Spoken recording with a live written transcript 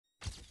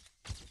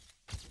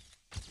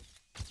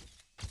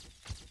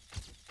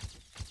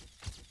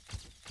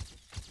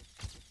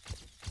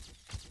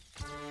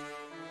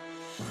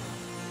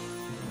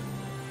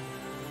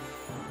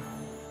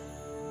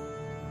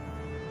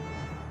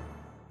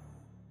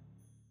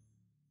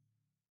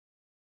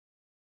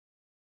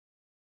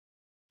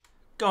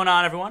Going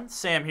on, everyone?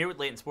 Sam here with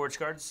Layton Sports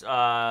Cards. We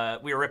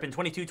are ripping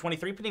 22-23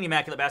 Panini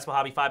Immaculate Basketball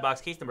Hobby 5-box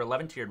case number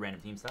 11, tiered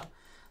random team style.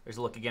 There's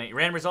a look again at your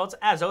random results.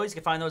 As always, you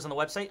can find those on the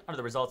website under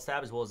the results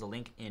tab, as well as the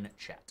link in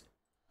chat.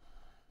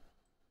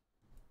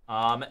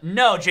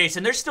 No,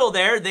 Jason, they're still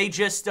there. They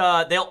just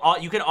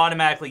you can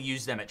automatically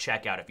use them at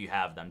checkout if you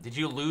have them. Did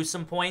you lose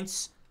some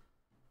points?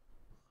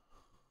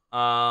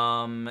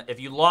 If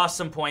you lost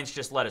some points,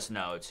 just let us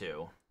know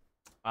too.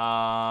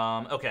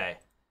 Okay.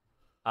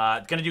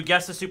 Gonna do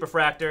guess the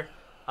Superfractor.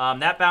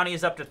 That bounty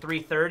is up to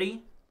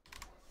 330.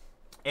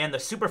 And the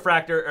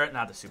Superfractor, or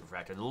not the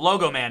Superfractor, the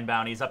Logo Man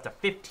bounty is up to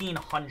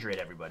 1,500,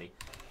 everybody.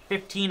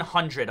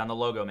 1,500 on the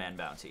Logo Man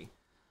bounty.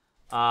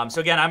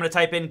 So again, I'm going to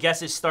type in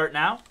guesses start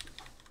now.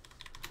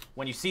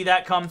 When you see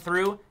that come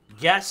through,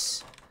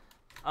 guess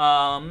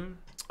a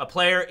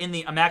player in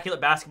the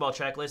Immaculate Basketball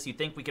checklist you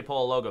think we could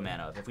pull a Logo Man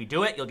of. If we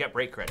do it, you'll get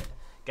break credit.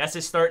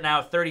 Guesses start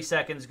now, 30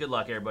 seconds. Good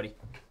luck, everybody.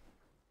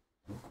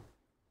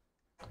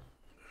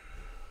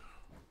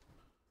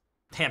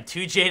 Damn,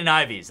 2 Jaden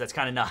Ivies. That's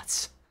kind of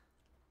nuts.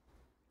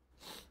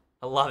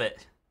 I love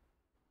it.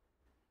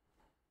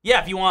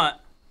 Yeah, if you want.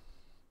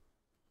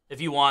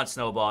 If you want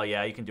Snowball,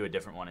 yeah, you can do a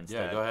different one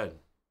instead. Yeah, go ahead.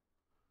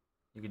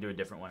 You can do a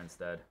different one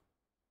instead.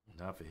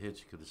 Now if it hits,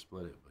 you could have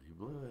split it, but you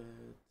blew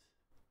it.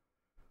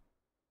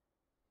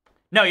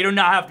 No, you do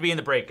not have to be in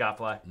the break,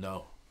 Godfly.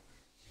 No.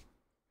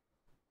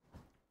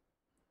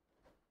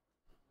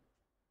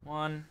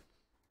 1.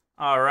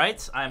 All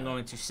right, I'm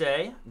going to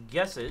say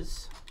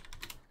guesses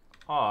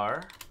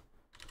are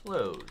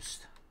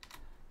closed.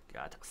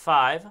 Got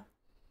 5,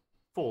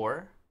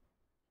 4,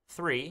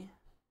 3,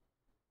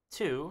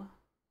 2,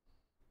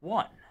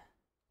 1.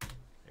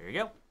 There you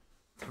go.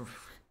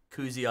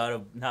 Koozie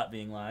Auto not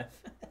being live.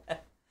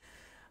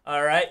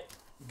 All right.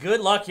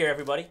 Good luck here,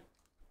 everybody.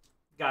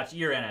 Gotcha.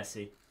 You're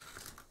NSC.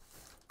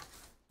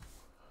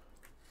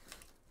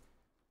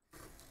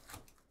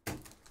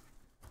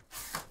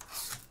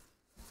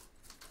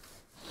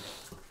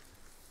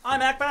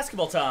 IMAC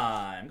basketball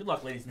time. Good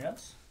luck, ladies and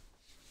gents.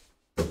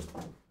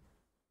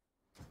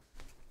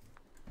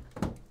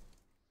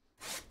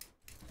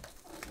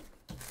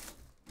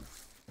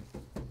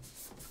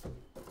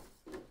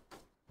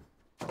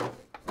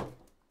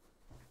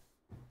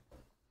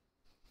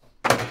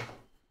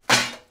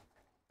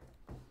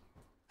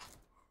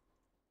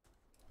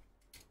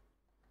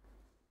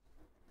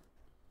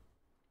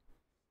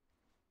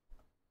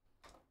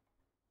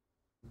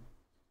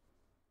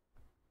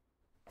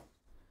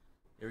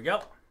 Here we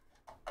go.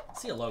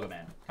 Let's see a Logo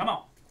Man. Come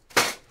on.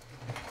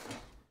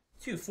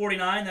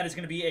 249. That is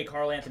going to be a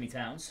Karl Anthony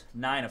Towns.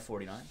 9 of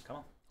 49. Come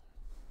on.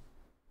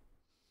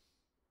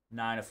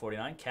 9 of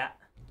 49. Cat.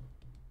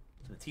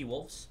 To the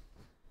T-Wolves.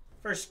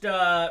 First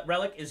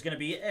relic is going to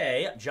be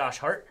a Josh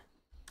Hart.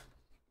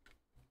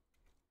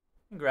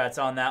 Congrats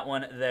on that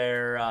one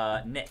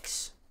there,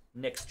 Knicks.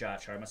 Knicks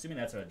Josh Hart. I'm assuming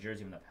that's a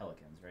jersey from the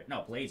Pelicans, right?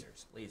 No,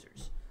 Blazers.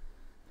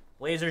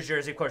 Blazers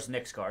jersey, of course,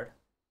 Knicks card.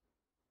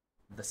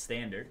 The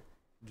standard.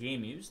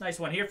 Game use. Nice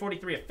one here.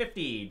 43 of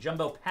 50.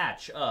 Jumbo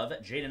patch of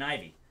Jaden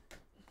Ivey.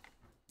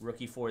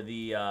 Rookie for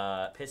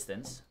the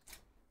Pistons.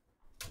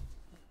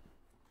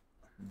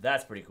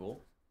 That's pretty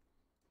cool.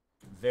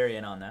 Very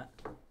in on that.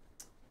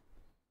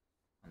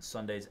 On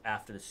Sundays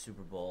after the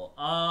Super Bowl.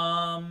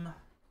 I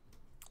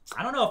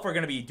don't know if we're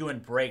going to be doing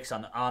breaks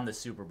on the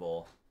Super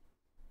Bowl.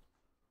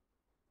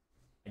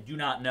 I do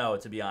not know,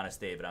 to be honest,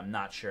 David. I'm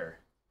not sure.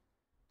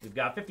 We've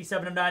got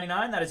 57 of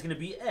 99. That is going to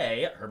be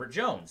a Herbert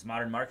Jones.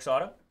 Modern Marks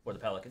auto for the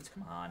Pelicans.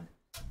 Come on.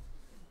 I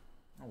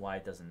don't know why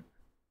it doesn't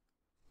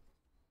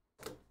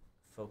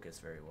focus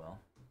very well.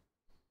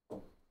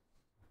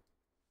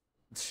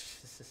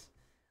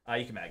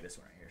 You can mag this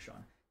one right here,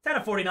 Sean. 10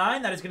 of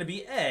 49. That is going to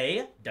be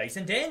a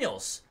Dyson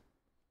Daniels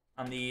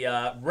on the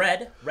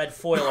red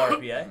foil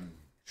RPA.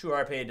 True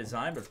RPA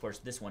design, but of course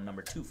this one,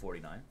 number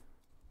 249.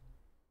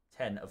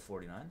 10 of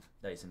 49.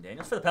 Dyson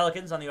Daniels for the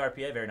Pelicans on the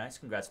RPA. Very nice.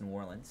 Congrats, New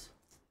Orleans.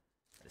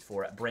 That is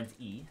for Brent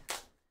E.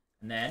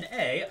 And then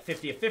a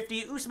 50 of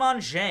 50 Ousmane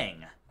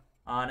Dieng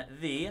on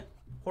the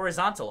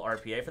horizontal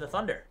RPA for the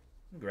Thunder.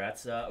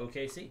 Congrats,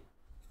 OKC.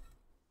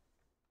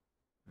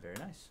 Very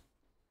nice.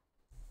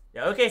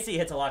 Yeah, OKC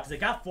hits a lot because they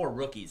got 4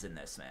 rookies in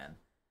this, man.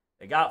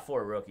 They got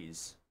 4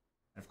 rookies.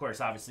 And of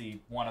course,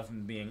 obviously, one of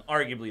them being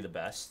arguably the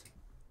best.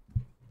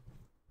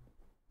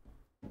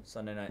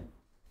 Sunday night.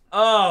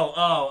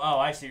 Oh,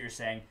 I see what you're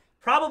saying.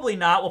 Probably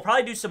not. We'll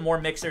probably do some more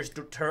mixers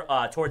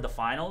toward the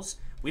finals.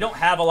 We don't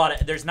have a lot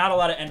of, there's not a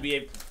lot of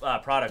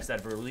NBA products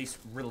that have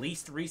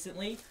released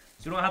recently,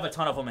 so we don't have a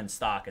ton of them in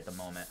stock at the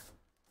moment.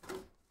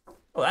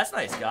 Oh, that's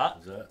nice, Scott.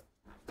 Is that?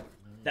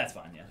 That's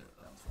fine, yeah.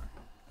 That's fine.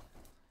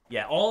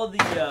 Yeah, all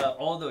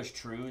of those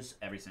trues,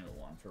 every single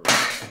one for real.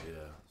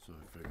 Yeah, so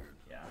I figured.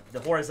 Yeah, the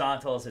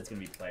horizontals, it's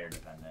gonna be player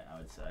dependent, I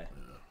would say.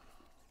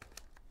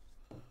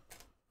 Yeah.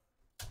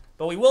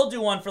 But we will do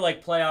one for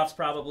like playoffs.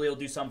 Probably we'll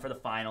do some for the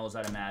finals,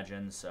 I'd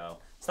imagine. So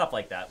stuff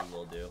like that we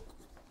will do.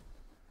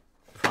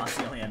 Bron's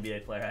the only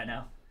NBA player right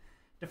now.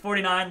 To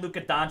 49,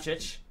 Luka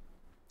Doncic.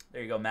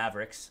 There you go,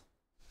 Mavericks.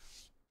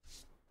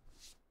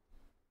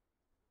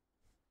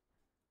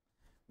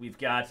 We've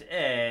got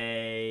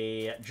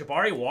a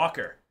Jabari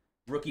Walker.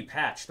 Rookie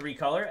patch.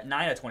 3-color.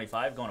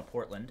 9/25. Going to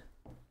Portland.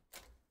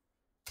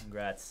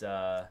 Congrats,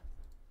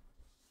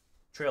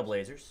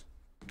 Trailblazers.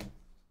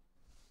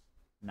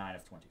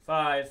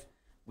 9/25.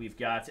 We've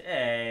got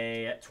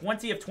a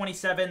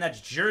 20/27.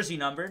 That's jersey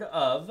numbered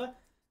of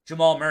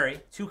Jamal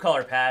Murray.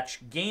 2-color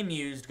patch. Game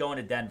used. Going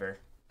to Denver.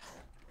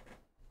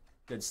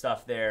 Good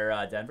stuff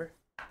there, Denver.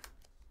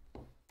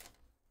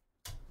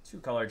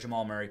 2-color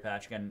Jamal Murray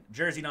patch. Again,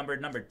 jersey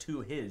numbered. Number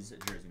 2, his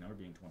jersey number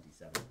being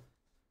 27.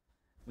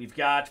 We've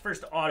got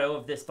first auto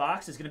of this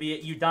box is going to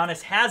be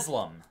Udonis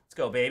Haslem. Let's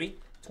go, baby.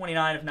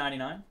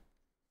 29/99.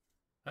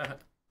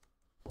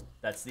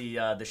 That's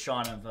the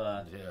Sean of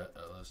yeah,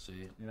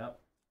 LSC. Yep.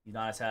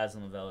 Udonis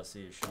Haslem of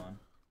LSC is Sean.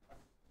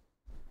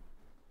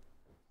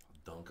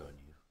 I'll dunk on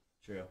you.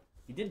 True.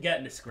 He did get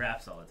into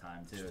scraps all the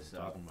time too, so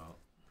Talking about.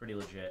 pretty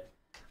legit.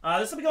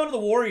 This will be going to the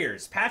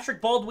Warriors.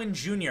 Patrick Baldwin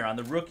Jr. on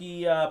the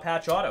rookie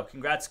patch auto.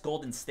 Congrats,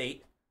 Golden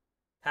State.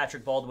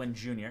 Patrick Baldwin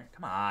Jr.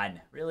 Come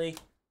on, really?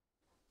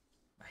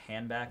 A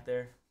hand back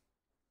there.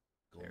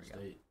 Golden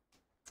State.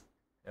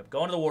 Yep,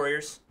 going to the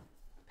Warriors.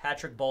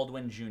 Patrick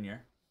Baldwin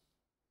Jr.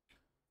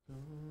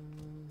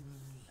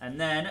 And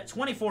then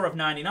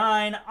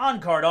 24/99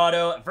 on-card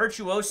auto,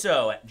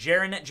 Virtuoso,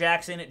 Jaren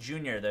Jackson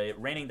Jr., the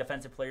reigning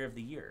Defensive Player of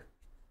the Year.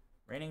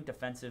 Reigning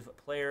Defensive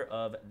Player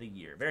of the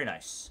Year. Very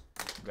nice.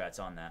 Congrats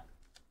on that.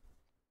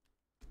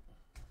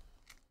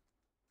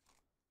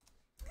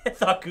 I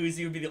thought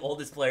Kuzi would be the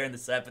oldest player in the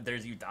set, but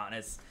there's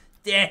Udonis.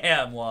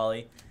 Damn,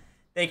 Wally.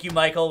 Thank you,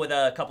 Michael, with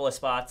a couple of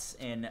spots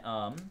in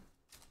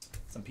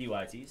some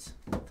PYTs.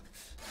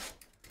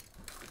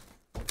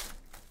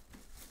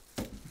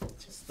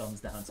 Just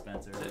thumbs down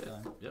Spencer every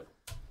time. Yep.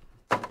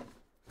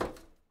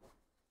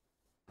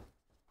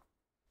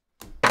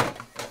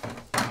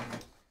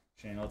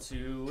 Channel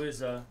 2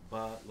 is a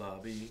Bot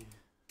lobby.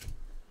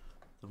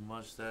 The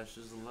mustache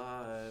is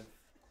alive.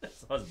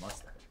 That's his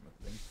mustache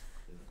moving.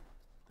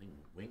 Thing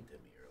winked at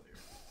me earlier.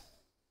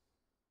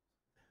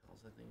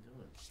 What the hell's that thing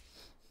doing?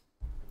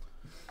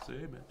 Say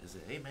hey, man. Is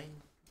it hey,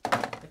 man?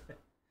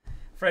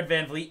 Fred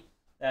VanVleet.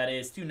 That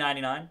is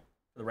 $2.99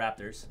 for the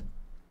Raptors.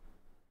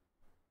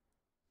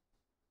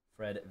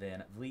 Fred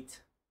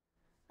VanVleet.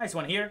 Nice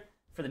one here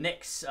for the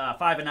Knicks.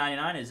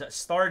 $5.99 is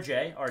Star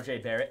J,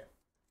 RJ Barrett.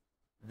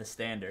 The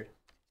standard.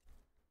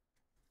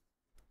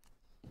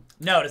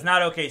 No, it is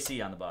not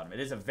OKC on the bottom. It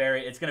is it's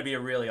going to be a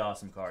really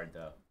awesome card,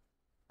 though.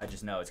 I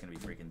just know it's going to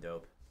be freaking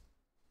dope.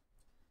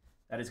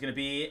 That is going to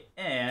be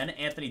an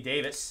Anthony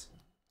Davis.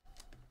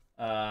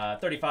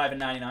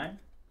 $35.99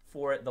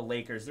 for the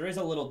Lakers. There is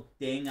a little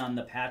ding on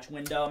the patch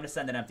window. I'm going to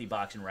send an empty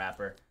box and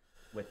wrapper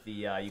with the,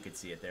 you could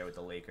see it there with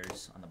the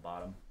Lakers on the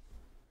bottom.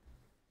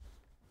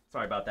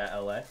 Sorry about that,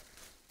 LA.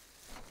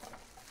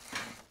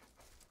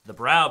 The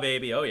brow,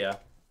 baby. Oh, yeah.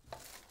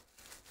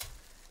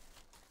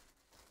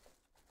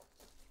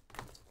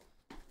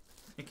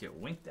 I think it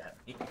winked at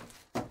me.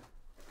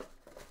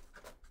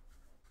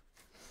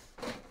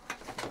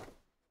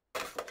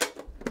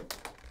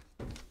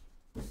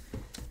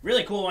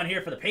 Really cool one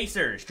here for the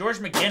Pacers. George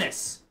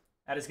McGinnis.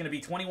 That is going to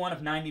be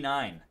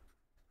 21/99.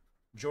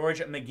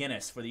 George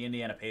McGinnis for the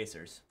Indiana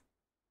Pacers.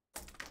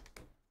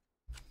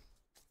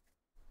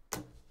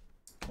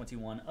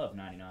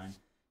 21/99.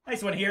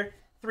 Nice one here.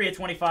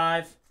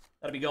 3/25.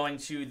 That'll be going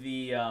to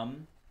the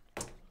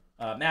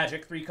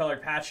Magic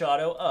 3-colored patch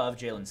auto of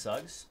Jalen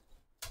Suggs.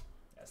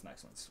 Yeah, this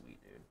next one's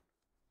sweet, dude.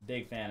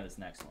 Big fan of this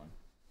next one.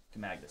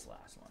 Can mag this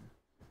last one.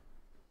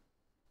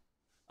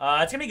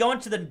 It's going to be going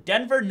to the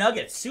Denver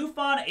Nuggets.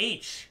 Sufan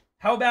H.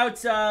 How about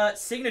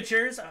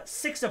signatures?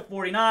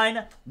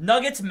 6/49.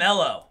 Nuggets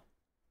Mello.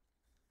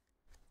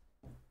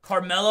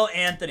 Carmelo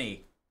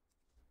Anthony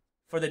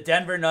for the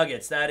Denver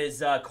Nuggets. That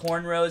is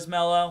Cornrows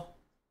Mello.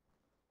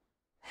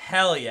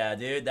 Hell yeah,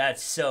 dude.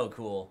 That's so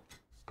cool.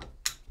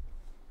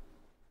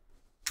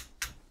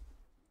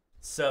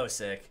 So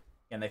sick.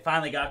 And they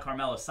finally got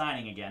Carmelo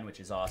signing again,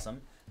 which is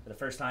awesome. For the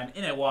first time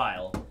in a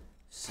while.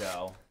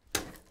 So,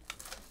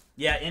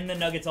 yeah, in the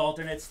Nuggets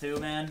alternates too,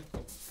 man.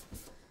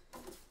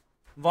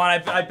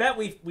 Vaughn, I bet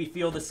we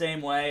feel the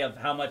same way of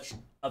how much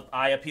of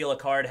eye appeal a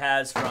card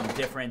has from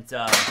different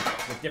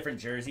with different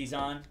jerseys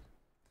on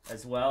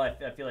as well.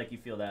 I feel like you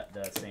feel that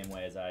the same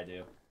way as I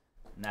do.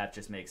 And that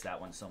just makes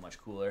that one so much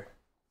cooler.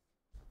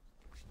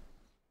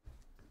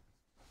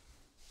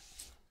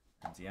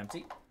 Empty,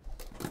 empty.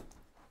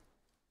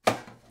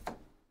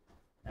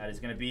 That is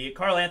going to be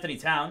Karl Anthony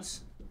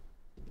Towns.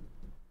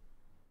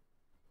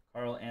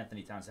 Karl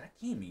Anthony Towns. Is that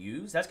game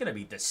used? That's going to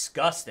be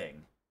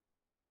disgusting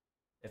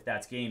if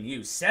that's game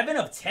used.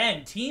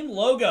 7/10. Team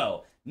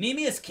logo.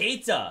 Neemias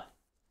Keita.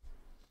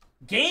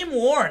 Game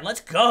worn.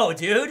 Let's go,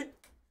 dude.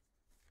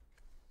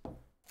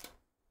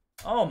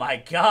 Oh, my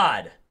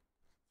God.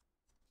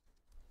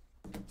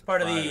 It's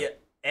part of the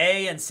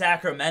A in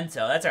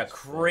Sacramento. That's a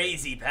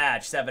crazy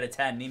patch.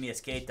 7/10.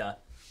 Neemias Keita.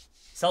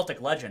 Celtic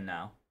legend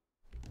now.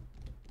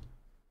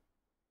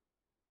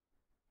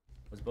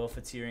 Was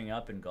Bofa tearing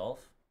up in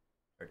golf?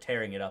 Or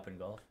tearing it up in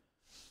golf?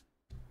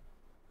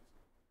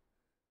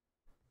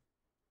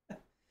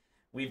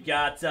 We've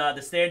got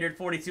the standard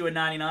 42 and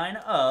 99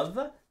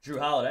 of Drew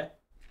Holiday.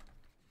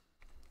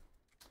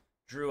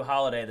 Drew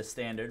Holiday, the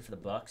standard for the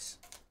Bucks.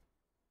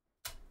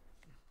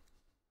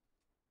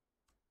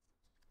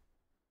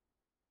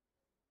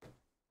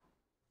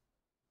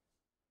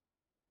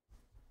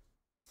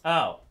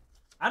 Oh,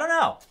 I don't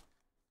know.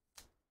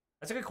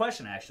 That's a good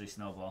question, actually,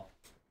 Snowball.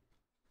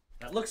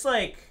 That looks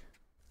like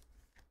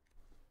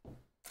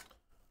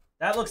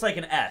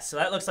an S. So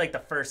that looks like the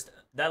first.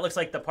 That looks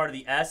like the part of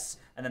the S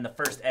and then the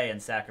first A in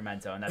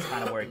Sacramento, and that's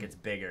kind of where it gets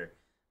bigger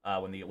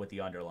with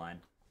the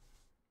underline.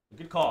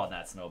 Good call on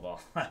that,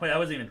 Snowball. I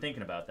wasn't even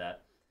thinking about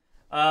that.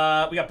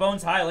 We got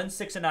Bones Highland,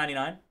 6 and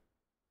 99,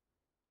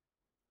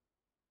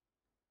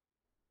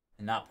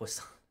 and not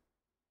Poisson.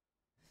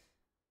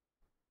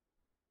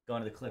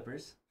 Going to the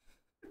Clippers.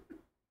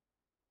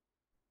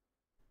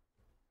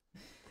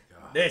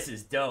 This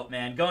is dope,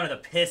 man. Going to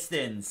the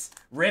Pistons.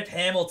 Rip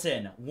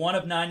Hamilton, 1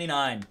 of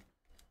 99.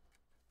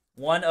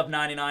 1 of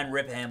 99,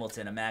 Rip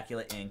Hamilton,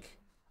 Immaculate Ink.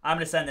 I'm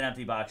going to send an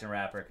empty box and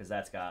wrapper because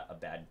that's got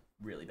a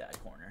really bad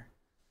corner.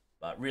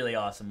 But really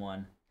awesome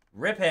one.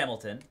 Rip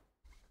Hamilton.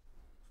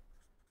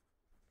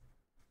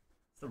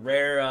 It's a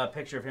rare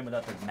picture of him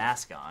without the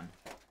mask on.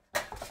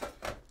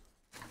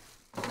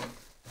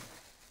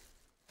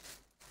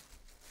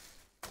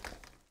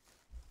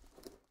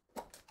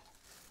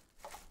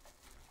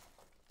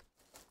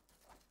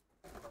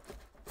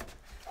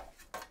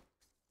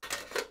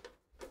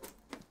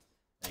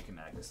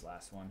 This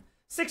last one.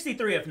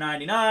 63 of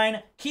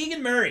 99.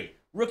 Keegan Murray.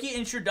 Rookie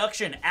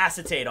introduction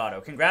acetate auto.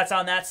 Congrats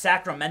on that,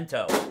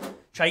 Sacramento.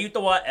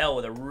 Chayutawat L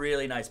with a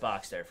really nice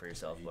box there for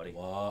yourself, buddy.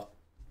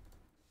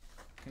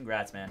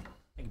 Congrats, man.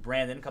 Thank you,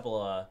 Brandon. A couple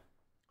of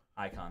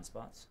icon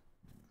spots.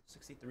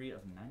 63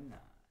 of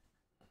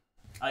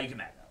 99. You can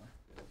mag that one.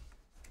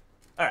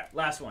 All right,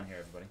 last one here,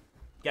 everybody.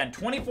 Again,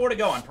 24 to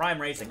go on Prime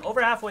Racing.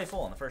 Over halfway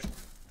full on the first one.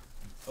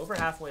 Over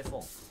halfway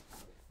full.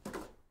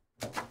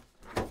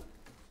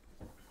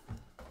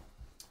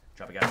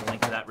 Drop you guys a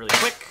link to that really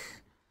quick.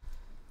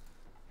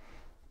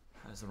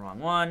 That is the wrong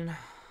one.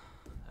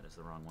 That is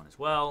the wrong one as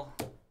well.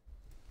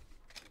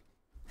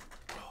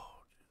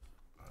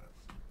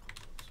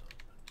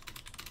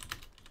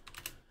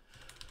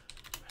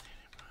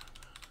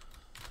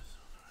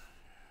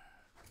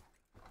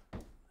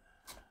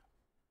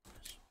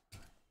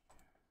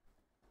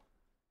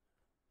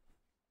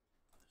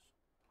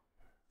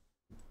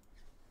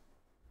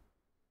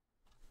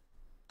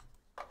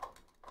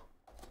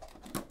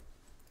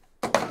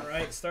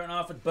 Starting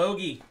off with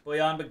Bogey,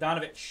 Bojan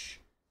Bogdanovic,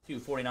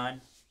 249.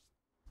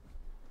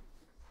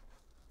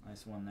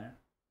 Nice one there.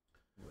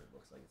 Ooh, it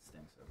looks like it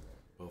stinks over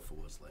there.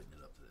 Bofa was lighting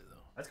it up today,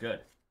 though. That's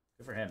good.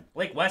 Good for him.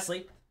 Blake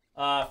Wesley,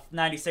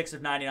 96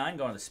 of 99,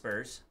 going to the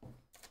Spurs.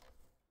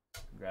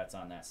 Congrats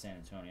on that, San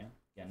Antonio.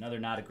 Yeah, another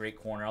not a great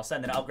corner.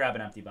 I'll grab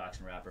an empty box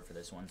and wrapper for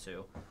this one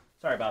too.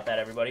 Sorry about that,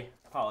 everybody.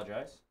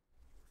 Apologize.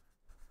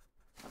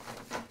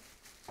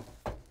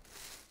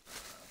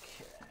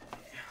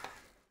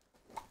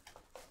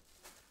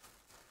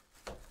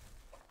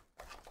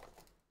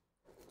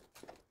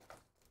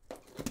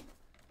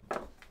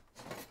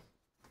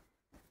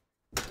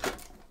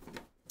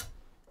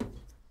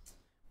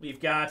 We've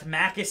got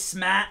Marcus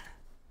Smart,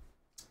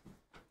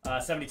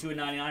 72 and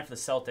 99 for the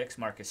Celtics.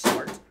 Marcus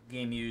Smart,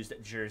 game used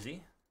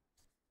jersey.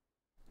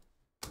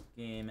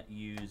 Game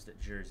used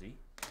jersey.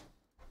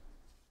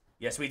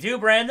 Yes, we do,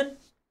 Brandon.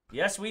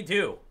 Yes, we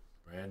do.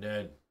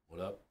 Brandon,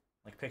 what up?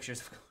 Like pictures,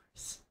 of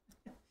course.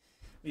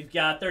 We've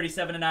got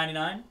 37 and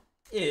 99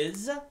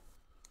 is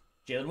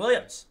Jalen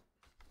Williams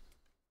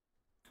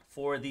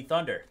for the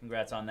Thunder.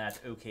 Congrats on that,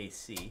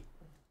 OKC.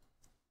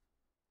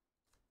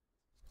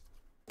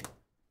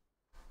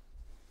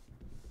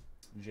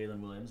 Jalen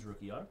Williams,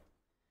 rookie auto.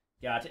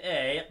 Got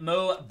a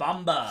Mo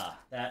Bamba.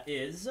 That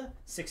is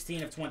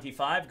 16 of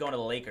 25, going to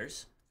the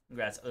Lakers.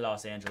 Congrats,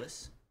 Los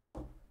Angeles.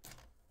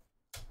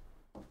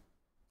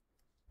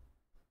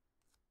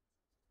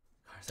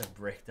 Cars have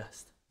brake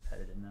dust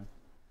embedded in them.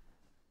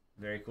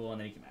 Very cool. And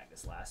then you can make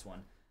this last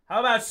one. How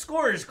about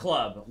Scorers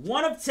Club?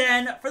 1 of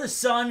 10 for the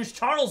Suns,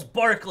 Charles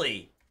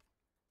Barkley.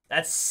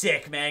 That's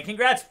sick, man.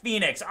 Congrats,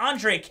 Phoenix.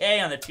 Andre K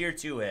on the Tier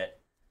 2 hit.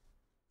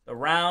 The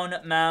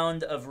round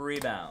mound of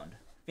rebound.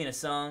 Phoenix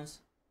Suns.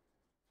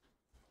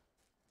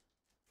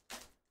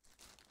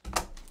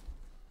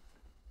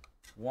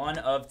 One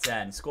of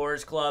 10.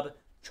 Scorers Club,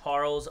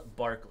 Charles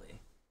Barkley.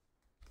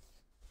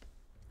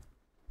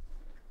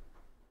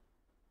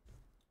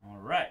 All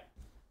right.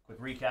 Quick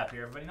recap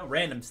here, everybody. No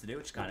randoms to do,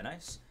 which is kind of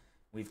nice.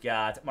 We've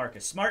got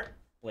Marcus Smart,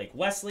 Blake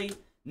Wesley,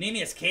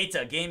 Neemias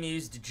Keita, game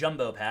used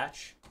jumbo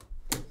patch.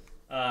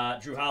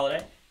 Drew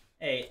Holiday,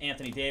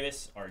 Anthony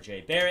Davis,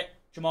 RJ Barrett,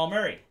 Jamal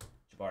Murray,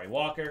 Jabari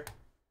Walker,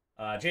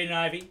 Jaden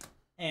Ivey,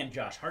 and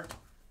Josh Hart.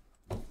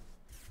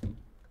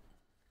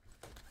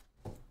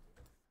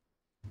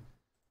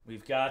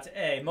 We've got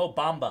a Mo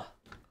Bamba,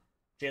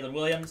 Jalen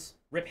Williams,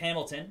 Rip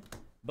Hamilton,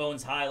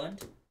 Bones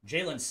Highland,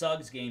 Jalen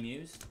Suggs, game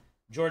used,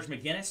 George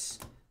McGinnis,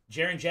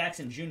 Jaren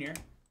Jackson Jr.,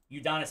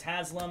 Udonis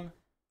Haslem,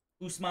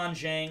 Ousmane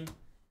Dieng,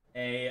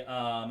 A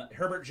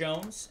Herbert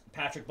Jones,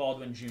 Patrick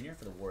Baldwin Jr.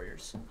 for the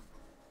Warriors.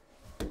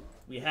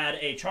 We had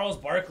a Charles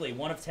Barkley,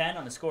 1/10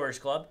 on the Scorers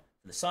Club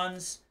for the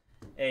Suns.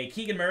 A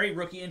Keegan Murray,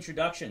 rookie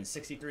introduction,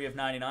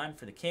 63/99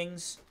 for the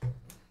Kings.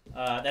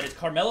 That is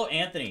Carmelo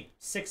Anthony,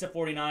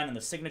 6/49 on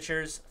the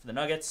signatures for the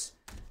Nuggets.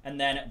 And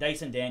then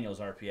Dyson Daniels,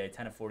 RPA,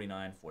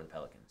 10/49 for the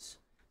Pelicans.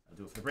 That'll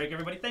do it for the break,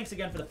 everybody. Thanks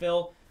again for the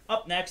fill.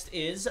 Up next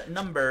is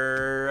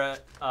number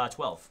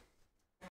 12.